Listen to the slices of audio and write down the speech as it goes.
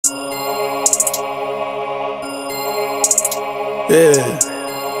Yeah.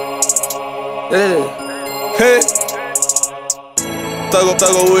 Hey.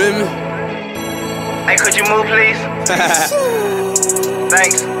 Thuggo with me. Hey, could you move, please?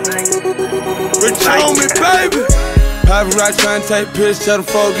 Thanks. Rich on me, baby. Paparazzi tryna take pictures, tell the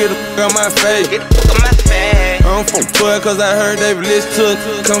folk get the fuck on my face. Get the fuck on my face. I don't fuck 12 cause I heard they listen to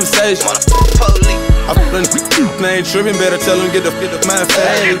a conversation. Police. I fuckin' ain't trippin', better tell them get the fuck on my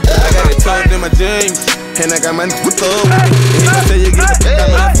face. I got it tucked in my jeans, and I got my nigga thug with it. And he say you get the fuck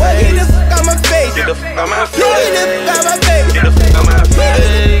on my face. Get the fuck on my face. Get the fuck on my face. Get the fuck on my face. Get the fuck on my face.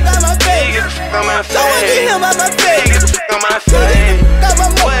 Get the fuck on my face. Get the fuck on my face. Don't want to get him out my face. Get the fuck on my face. Got my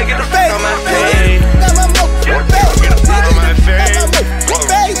mo. Get the fuck on my face. Got my mo. Get the fuck on my face.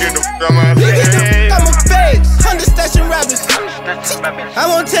 Get the fuck on my face. Got my face. 100 station rappers. I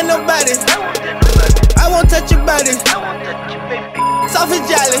won't tell nobody. I won't touch your body. Soft and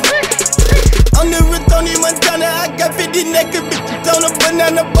jolly. On the roof, Tony Montana. I got 50 naked bitches on a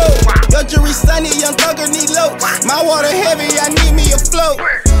banana boat. Your jury sunny, young thugger need low. My water heavy, I need me a float.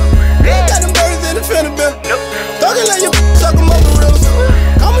 Ain't got them birds in the fender bill. Thugger let you suck them over reels.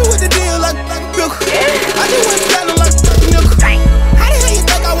 Call me with the deal like a bill. I just went platinum like a nickel. How the hell you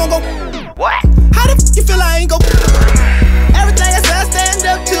think I won't go? What? How the f you feel I ain't go? Everything I say, I stand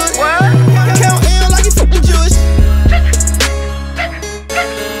up to it. Count ill like you fucking Jewish.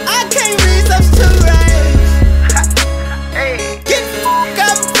 I can't read substitute rights. Get the fuck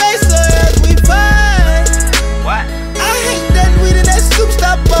out my face or else we fight. What? I hate that weed and that soup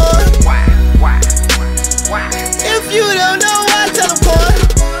stop, boy. Why? If you don't know, I tell them, boy.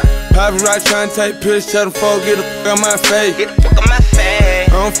 Paparazzi tryna take pictures, tell the folk get the fuck on my face. Get the fuck on my face.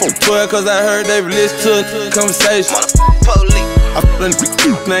 I don't fuck 12 cause I heard they listen to a conversation. Police. I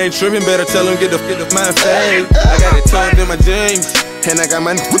fuckin' ain't trippin', better tell them get the fuck off my face. I got it tucked in my jeans, and I got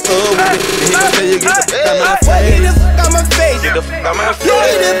my nigga thug with it. And he say you get the fuck on my Get the face. fuck on my face. Get the fuck on my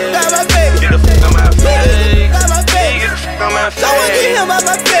face. Get the fuck on my face. Get the fuck on my face. Get the fuck on my face. Get the fuck on my face. Don't want to get him out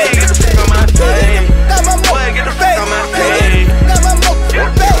my face. Get the fuck on my face. Got my mo. Get the fuck on my face. Got my mo.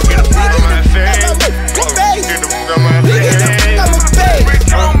 Get the fuck on my face. Get the fuck on my face.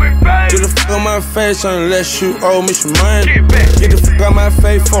 Get the fuck on my face unless you owe me some money. Get the fuck on my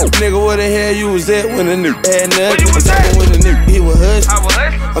face, phone. Nigga, where the hell you was at when the nigga had nothing? I'm talking when the nigga, he was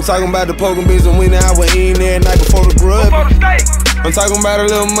hustling. I'm talking about the poking beans and winning. I was eating every night before the grub. I'm talking about a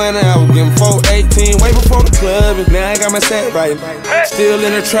little money. I was getting 418 way before the club. And now I got my set right. Still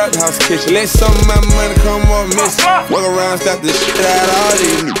in the trap house kitchen. Let some of my money come up missing. Walk around, stop this shit out all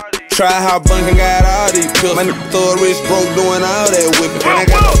these. Try how bunkin' got all these pills. My nigga thug rich broke doing all that whipping. And I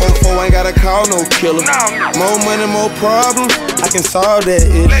got the 4-4, ain't gotta call no killer. More money, more problems, I can solve that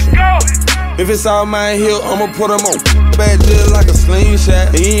issue. If it's all my heel, I'ma put them on back just like a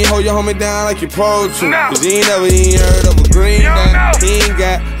slingshot. And you ain't hold your homie down like you pro to. Cause he ain't never heard of a green dot. He ain't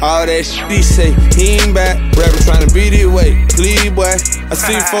got all that shit he say. He ain't back, rapper tryna beat it away. Please, boy. I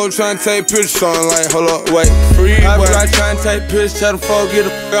see folks tryna take pictures, so I'm like, hold up, wait. Free, boy. I tryna take pictures, tell the folk get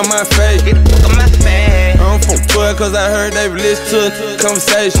the fuck on my face. Get the fuck on my face. I don't fuck 12 cause I heard they listen to a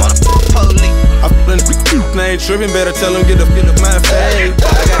conversation. Police. I ain't trippin', better tell them get the fuck off my face.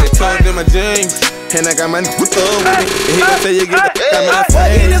 I got it tucked in my jeans, and I got my nigga thug with it. And he gon' say you get the fuck on my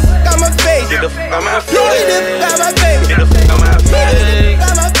face. Get the fuck on my face. Get the fuck on my face. Get the fuck on my face. Get the fuck on my face. Get the fuck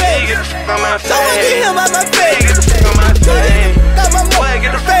on my face. Get the fuck on my face. Don't want to get him out my face. Get the fuck on my face. Got my mo.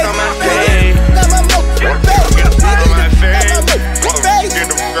 Get the fuck on my face. Got my mo. Get the fuck on my face. Get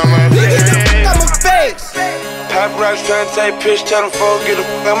the fuck on my face. Got my face. Paparazzi tryna take pictures, tell them folk get the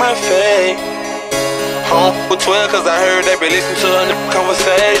fuck on my face. Home for 12 cause I heard they be listening to a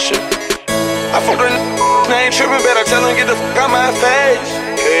conversation. I fuck with a ain't trippin', better tell them get the fuck on my face.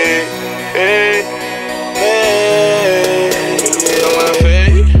 Hey, hey, hey, get on my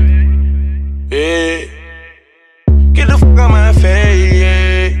face. Hey, get the fuck on my face.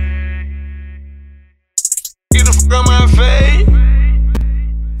 Yeah. Get the fuck on my face.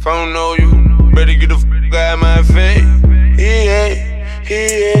 If I don't know you, better get the fuck out of my face. Yeah.